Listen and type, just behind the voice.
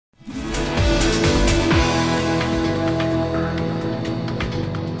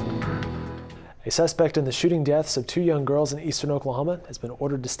A suspect in the shooting deaths of 2 young girls in eastern Oklahoma has been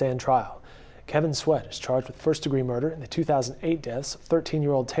ordered to stand trial. Kevin Sweat is charged with first-degree murder in the 2008 deaths of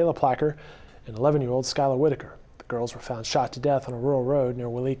 13-year-old Taylor Placker and 11-year-old Skylar Whitaker. The girls were found shot to death on a rural road near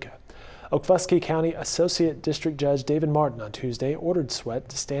Weleetka. Okfuskee County Associate District Judge David Martin on Tuesday ordered Sweat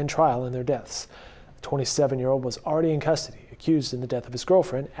to stand trial in their deaths. The 27-year-old was already in custody, accused in the death of his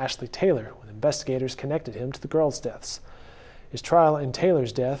girlfriend, Ashley Taylor, when investigators connected him to the girls' deaths. His trial in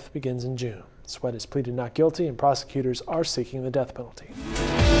Taylor's death begins in June. Sweat has pleaded not guilty, and prosecutors are seeking the death penalty.